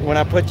when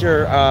I put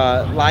your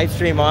live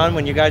stream on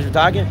when you guys are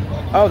talking,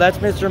 oh, that's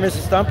Mr. and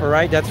Mrs. Stumper,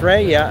 right? That's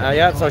Ray? Yeah,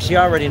 yeah. So she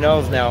already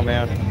knows now,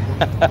 man.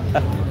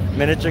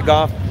 Miniature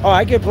golf. Oh,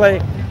 I could play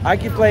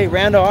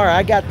Randall R.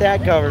 I got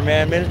that covered,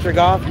 man. Miniature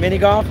golf, mini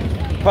golf,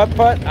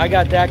 putt-putt, I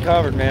got that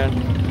covered, man.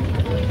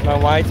 My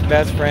wife's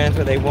best friends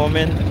with a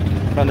woman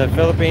from the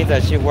Philippines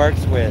that she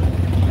works with.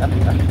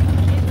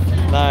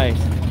 Nice.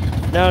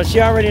 No, she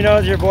already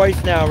knows your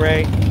voice now,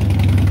 Ray.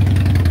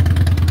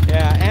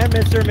 Yeah, and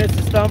Mr. and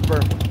Mrs.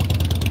 Stumper.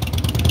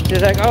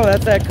 She's like, oh,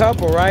 that's that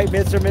couple, right?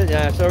 Mr. and Mrs.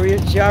 Yeah, so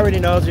she already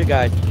knows you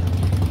guys.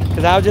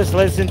 Because I'll just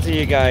listen to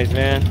you guys,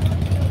 man.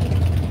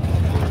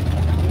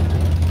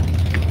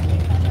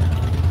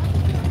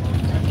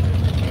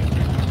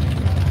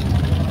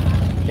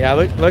 Yeah,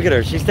 look at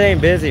her. She's staying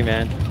busy,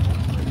 man.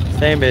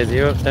 Staying busy.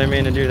 Oops, didn't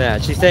mean to do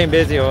that. She's staying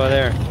busy over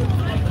there.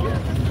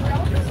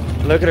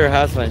 Look at her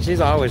hustling. She's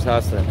always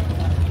hustling.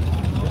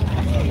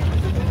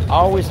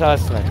 Always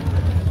hustling.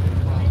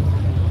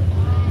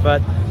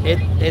 But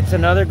it's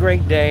another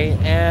great day,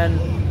 and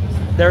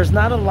there's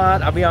not a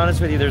lot. I'll be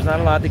honest with you. There's not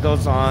a lot that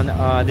goes on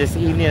this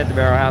evening at the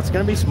Barrel House. It's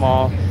gonna be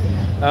small.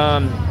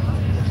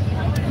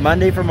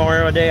 Monday for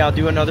Memorial Day, I'll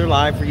do another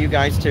live for you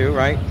guys too,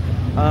 right?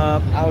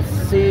 I'll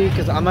see,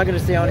 because I'm not gonna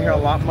stay on here a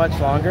lot much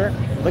longer.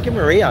 Look at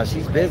Maria,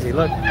 she's busy.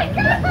 Look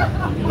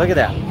at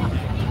that.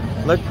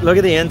 Look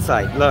at the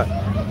inside. Look,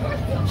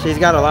 she's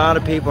got a lot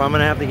of people. I'm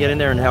gonna have to get in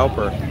there and help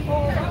her.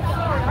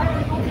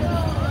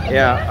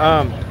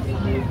 Yeah.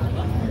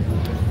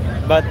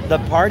 But the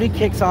party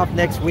kicks off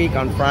next week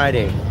on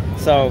Friday.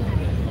 So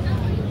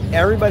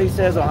everybody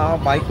says Ohio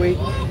Bike Week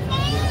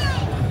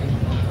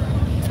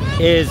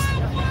is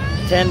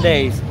 10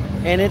 days,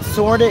 and it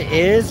sort of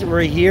is.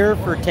 We're here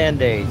for 10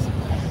 days.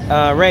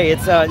 Ray,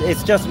 it's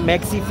just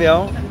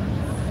Mexifil,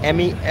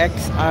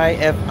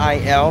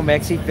 MEXIFIL,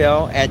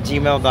 Mexifil at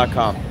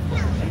gmail.com.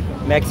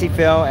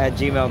 Mexifil at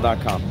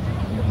gmail.com.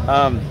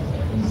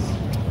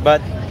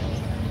 But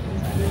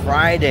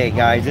Friday,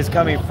 guys, it's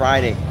coming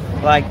Friday.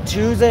 Like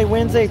Tuesday,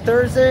 Wednesday,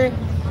 Thursday,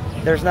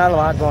 there's not a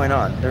lot going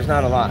on. There's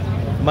not a lot.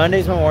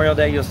 Monday's Memorial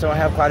Day. You'll still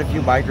have quite a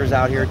few bikers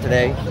out here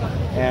today,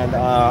 and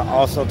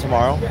also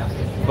tomorrow.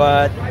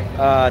 But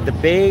the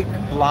big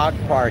block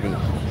party,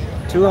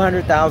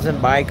 200,000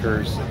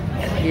 bikers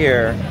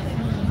here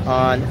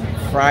on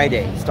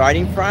Friday.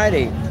 Starting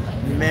Friday,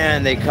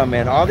 man, they come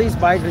in. All these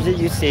bikers that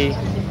you see,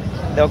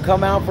 they'll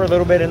come out for a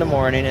little bit in the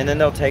morning, and then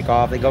they'll take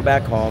off. They go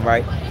back home,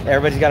 right?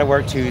 Everybody's got to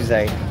work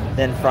Tuesday.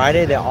 Then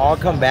Friday, they all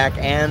come back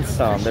and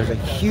some. There's a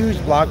huge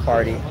block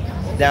party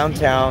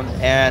downtown,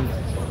 and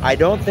I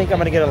don't think I'm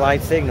going to get a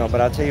live signal,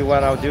 but I'll tell you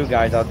what I'll do,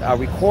 guys. I'll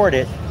record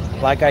it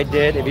like I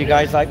did. If you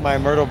guys like my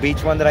Myrtle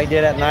Beach one that I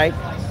did at night,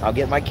 I'll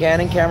get my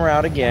Canon camera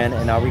out again,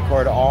 and I'll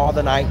record all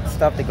the night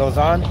stuff that goes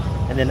on,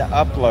 and then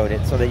upload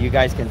it so that you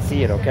guys can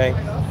see it, okay?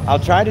 I'll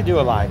try to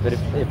do a live, but if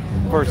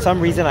for some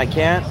reason I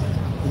can't,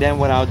 then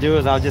what I'll do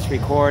is I'll just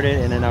record it,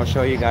 and then I'll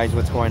show you guys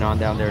what's going on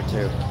down there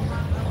too.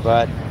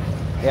 But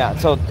yeah,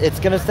 so it's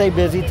gonna stay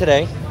busy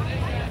today.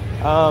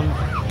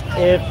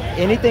 If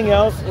anything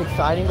else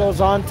exciting goes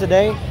on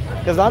today,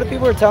 because a lot of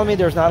people are telling me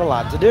there's not a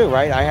lot to do,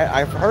 right?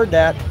 I've heard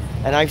that,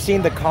 and I've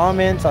seen the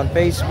comments on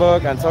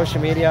Facebook, on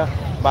social media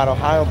about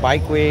Ohio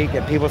Bike Week,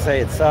 and people say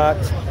it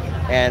sucks,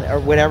 and or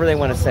whatever they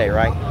want to say,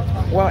 right?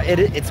 Well,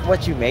 it's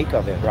what you make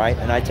of it, right?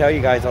 And I tell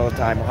you guys all the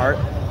time,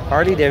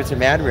 Harley Davidson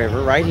Mad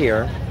River right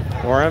here,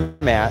 where I'm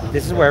at,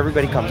 this is where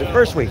everybody comes the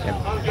first weekend.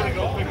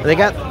 They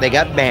got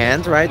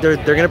bands, right? They're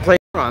gonna play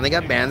on. They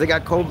got bands. They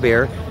got cold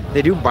beer.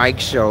 They do bike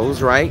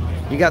shows, right?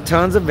 You got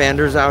tons of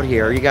vendors out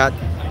here. You got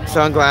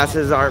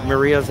sunglasses, Art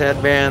Maria's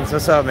headbands.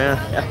 What's up, man?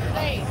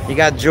 You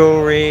got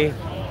jewelry.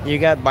 You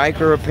got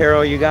biker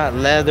apparel. You got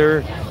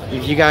leather.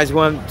 If you guys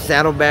want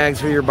saddlebags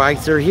for your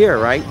bikes, they're here,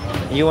 right?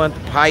 You want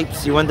the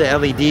pipes. You want the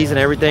LEDs and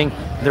everything.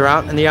 They're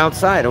out in the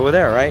outside over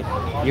there, right?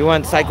 You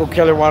want Cycle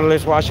Killer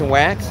waterless wash and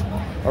wax,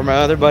 or my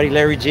other buddy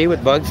Larry G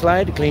with Bug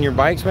Slide to clean your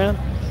bikes, man.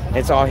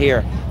 It's all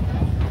here.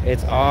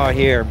 It's all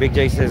here. Big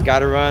J says,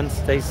 gotta run,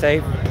 stay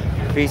safe,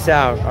 peace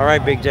out. All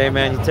right, Big J,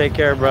 man, you take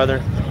care,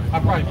 brother.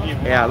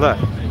 Yeah, look.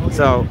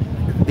 So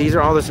these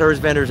are all the service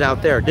vendors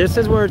out there. This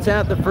is where it's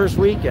at the first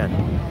weekend.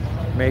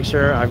 Make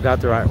sure I've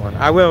got the right one.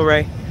 I will,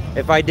 Ray.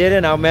 If I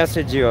didn't, I'll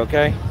message you,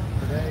 okay?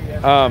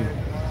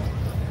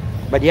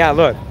 But yeah,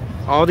 look,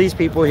 all these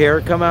people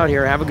here, come out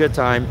here, have a good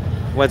time.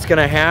 What's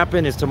gonna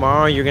happen is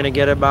tomorrow you're gonna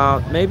get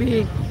about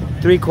maybe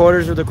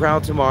 3/4 of the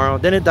crowd tomorrow,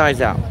 then it dies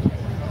out.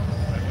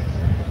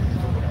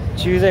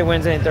 Tuesday,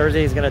 Wednesday, and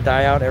Thursday is gonna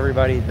die out,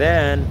 everybody.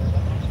 Then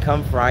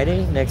come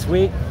Friday next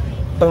week,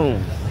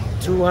 boom,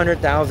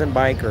 200,000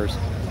 bikers.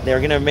 They're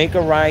gonna make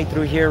a ride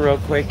through here real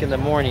quick in the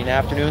morning,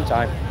 afternoon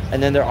time,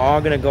 and then they're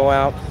all gonna go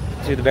out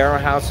to the Barrel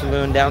House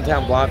Saloon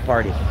downtown block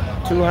party.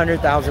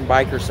 200,000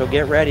 bikers, so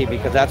get ready,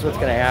 because that's what's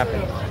gonna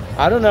happen.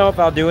 I don't know if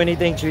I'll do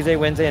anything Tuesday,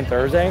 Wednesday, and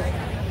Thursday.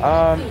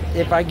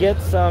 If I get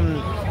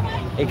some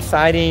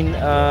exciting,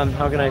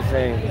 how can I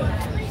say,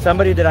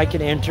 somebody that I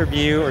can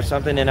interview or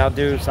something, and I'll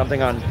do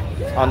something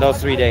on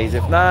those 3 days.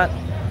 If not,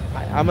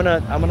 I'm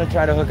gonna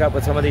try to hook up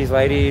with some of these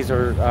ladies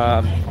or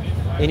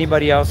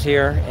anybody else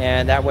here,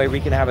 and that way we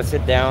can have a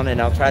sit down,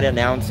 and I'll try to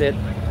announce it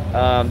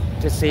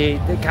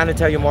to kind of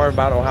tell you more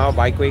about Ohio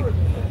Bike Week.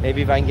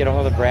 Maybe if I can get a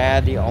hold of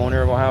Brad, the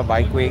owner of Ohio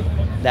Bike Week,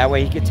 that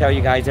way he could tell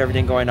you guys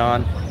everything going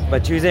on.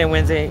 But Tuesday,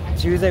 Wednesday,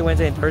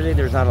 and Thursday,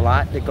 there's not a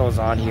lot that goes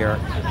on here.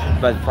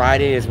 But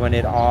Friday is when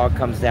it all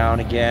comes down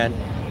again.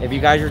 If you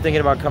guys are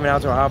thinking about coming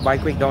out to Ohio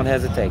Bike Week, don't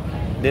hesitate.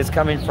 This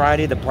coming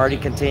Friday, the party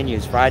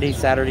continues. Friday,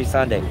 Saturday,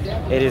 Sunday.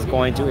 It is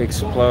going to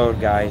explode,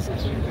 guys.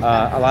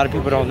 A lot of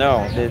people don't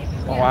know that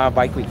Ohio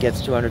Bike Week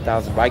gets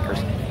 200,000 bikers.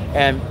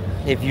 And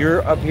if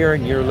you're up here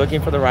and you're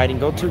looking for the riding,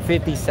 go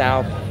 250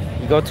 south.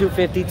 You go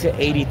 250 to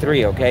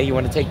 83, okay? You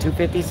want to take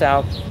 250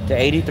 south to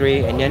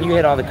 83, and then you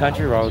hit all the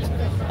country roads,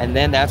 and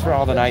then that's where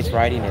all the nice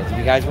riding is. If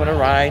you guys want to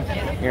ride,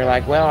 and you're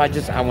like, well, I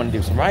want to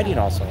do some riding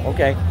also.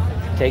 Okay,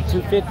 take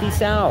 250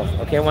 south.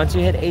 Okay, once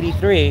you hit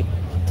 83,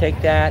 take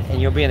that,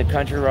 and you'll be in the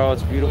country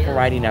roads. Beautiful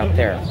riding out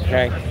there,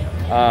 okay?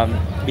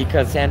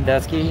 Because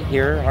Sandusky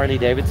here, Harley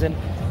Davidson,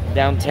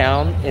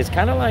 downtown is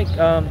kind of like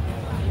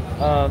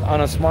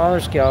on a smaller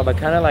scale, but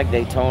kind of like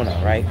Daytona,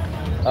 right?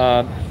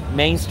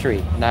 Main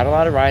Street, not a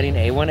lot of riding.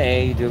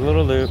 A1A, you do a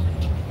little loop,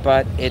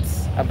 but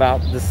it's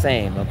about the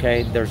same.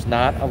 Okay, there's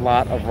not a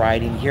lot of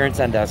riding here in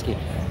Sandusky.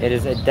 It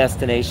is a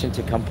destination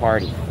to come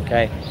party.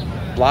 Okay,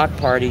 block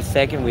party,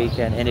 second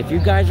weekend, and if you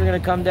guys are gonna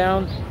come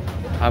down,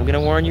 I'm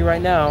gonna warn you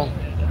right now,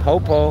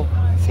 Popo,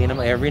 seen him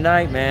every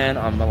night, man,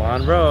 on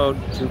Milan Road,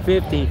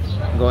 250,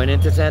 going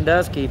into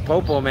Sandusky.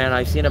 Popo, man,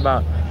 I've seen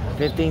about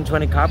 15,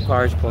 20 cop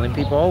cars pulling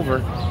people over.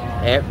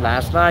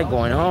 Last night,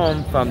 going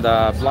home from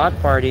the block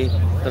party,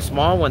 the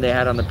small one they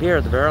had on the pier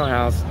at the Barrel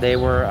House, they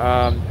were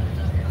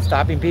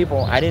stopping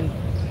people. I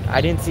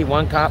didn't see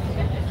one cop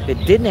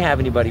that didn't have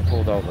anybody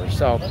pulled over.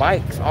 So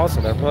bikes also,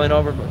 they're pulling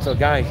over. So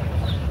guys,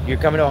 you're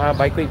coming to Ohio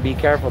Bike Week, be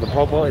careful. The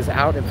Popo is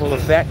out in full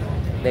effect.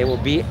 They will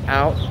be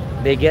out.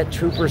 They get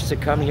troopers to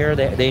come here.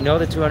 They know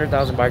the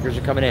 200,000 bikers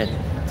are coming in.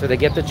 So they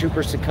get the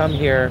troopers to come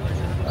here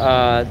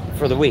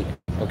for the week,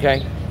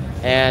 okay?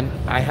 And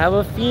I have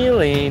a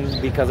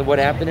feeling, because of what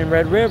happened in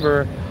Red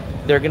River,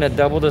 they're gonna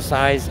double the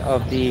size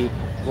of the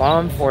law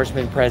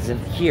enforcement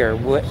present here.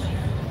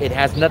 It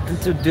has nothing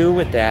to do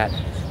with that,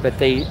 but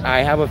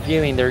I have a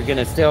feeling they're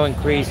gonna still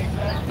increase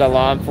the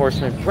law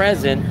enforcement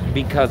present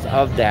because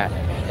of that,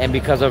 and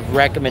because of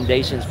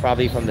recommendations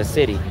probably from the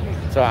city.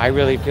 So I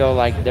really feel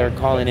like they're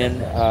calling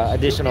in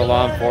additional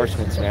law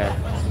enforcement,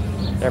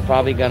 man. They're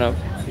probably gonna,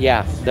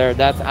 yeah.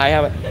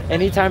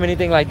 Anytime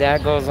anything like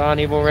that goes on,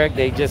 Evil Rick,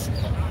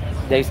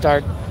 they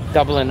start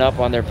doubling up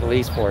on their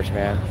police force,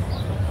 man.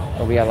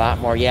 There'll be a lot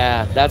more.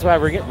 Yeah, that's why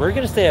we're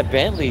gonna stay at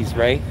Bentley's,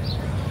 right?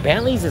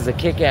 Bentley's is a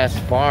kick-ass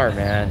bar,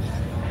 man.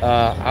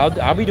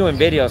 I'll be doing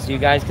videos so you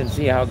guys can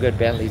see how good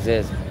Bentley's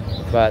is.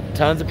 But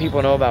tons of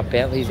people know about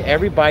Bentley's.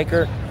 Every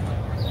biker,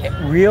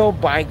 real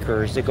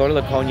bikers that go to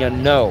Laconia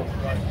know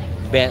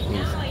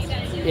Bentley's.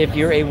 If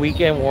you're a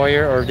weekend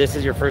warrior or this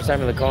is your first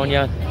time in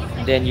Laconia,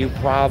 then you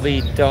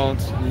probably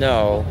don't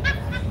know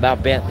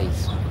about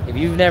Bentley's. If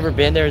you've never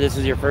been there, this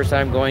is your first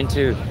time going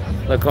to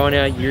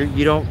Laconia,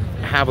 you don't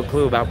have a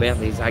clue about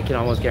Bentley's, I can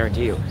almost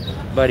guarantee you.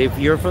 But if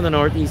you're from the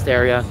Northeast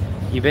area,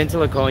 you've been to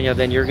Laconia,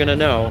 then you're gonna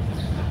know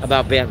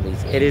about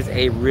Bentley's. It is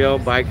a real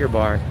biker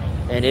bar,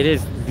 and it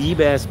is the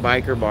best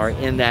biker bar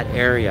in that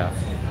area.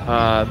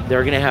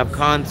 They're gonna have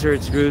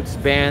concerts, groups,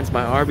 bands.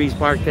 My RV's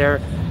parked there.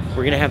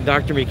 We're gonna have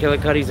Dr.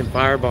 McKillicuddy's and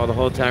Fireball the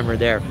whole time we're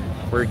there.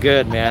 We're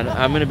good, man.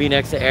 I'm gonna be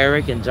next to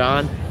Eric and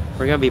John.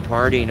 We're gonna be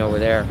partying over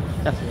there.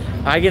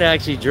 I can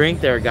actually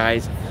drink there,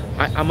 guys.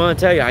 I'm gonna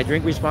tell you, I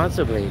drink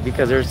responsibly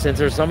because since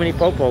there's so many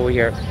Popo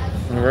here,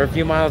 and we're a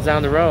few miles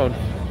down the road,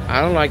 I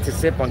don't like to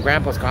sip on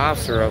Grandpa's cough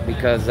syrup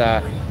because,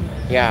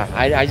 yeah,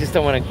 I just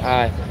don't want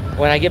to.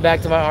 When I get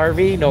back to my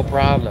RV, no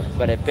problem.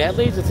 But at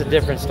Bentley's, it's a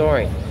different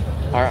story.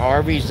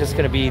 Our RV is just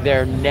gonna be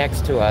there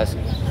next to us,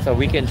 so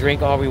we can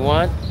drink all we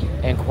want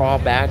and crawl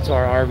back to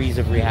our RVs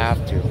if we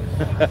have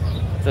to.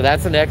 So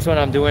that's the next one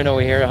I'm doing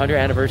over here, 100th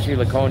anniversary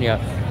Laconia,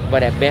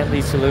 but at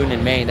Bentley Saloon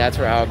in Maine. That's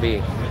where I'll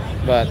be.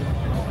 But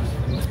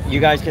you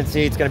guys can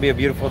see it's going to be a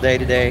beautiful day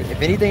today.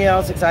 If anything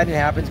else exciting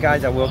happens,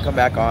 guys, I will come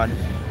back on,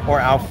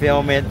 or I'll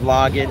film it,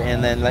 vlog it,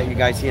 and then let you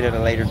guys see it at a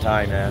later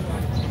time, man.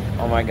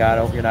 Oh my God,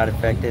 I hope you're not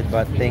affected,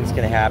 but things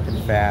can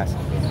happen fast.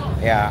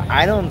 Yeah,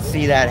 I don't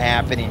see that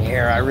happening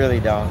here. I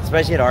really don't,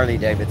 especially at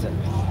Harley-Davidson.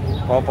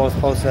 Popo's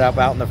posted up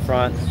out in the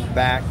front,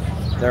 back.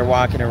 They're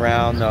walking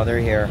around. No, they're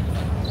here.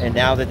 And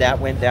now that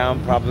went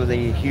down,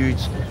 probably a huge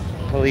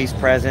police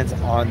presence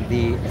on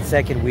the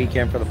second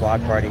weekend for the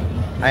block party.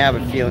 I have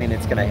a feeling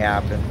it's gonna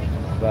happen.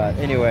 But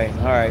anyway,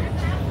 all right,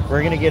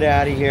 we're gonna get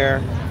out of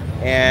here.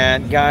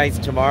 And guys,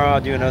 tomorrow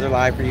I'll do another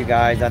live for you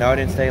guys. I know I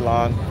didn't stay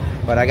long,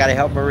 but I gotta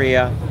help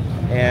Maria.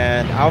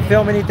 And I'll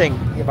film anything.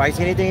 If I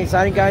see anything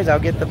exciting, guys, I'll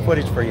get the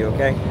footage for you,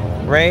 okay?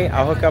 Ray,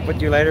 I'll hook up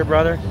with you later,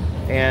 brother.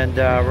 And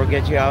we'll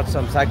get you out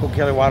some Psycho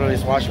Killer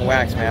Waterless Wash and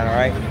Wax, man, all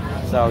right?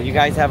 So you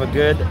guys have a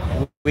good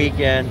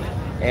weekend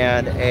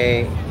and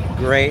a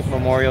great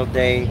Memorial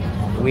Day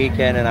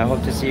weekend, and I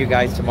hope to see you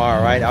guys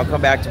tomorrow, right? I'll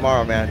come back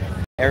tomorrow, man.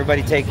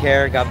 Everybody take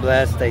care. God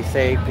bless. Stay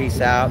safe. Peace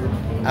out.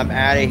 I'm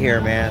out of here,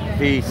 man.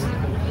 Peace.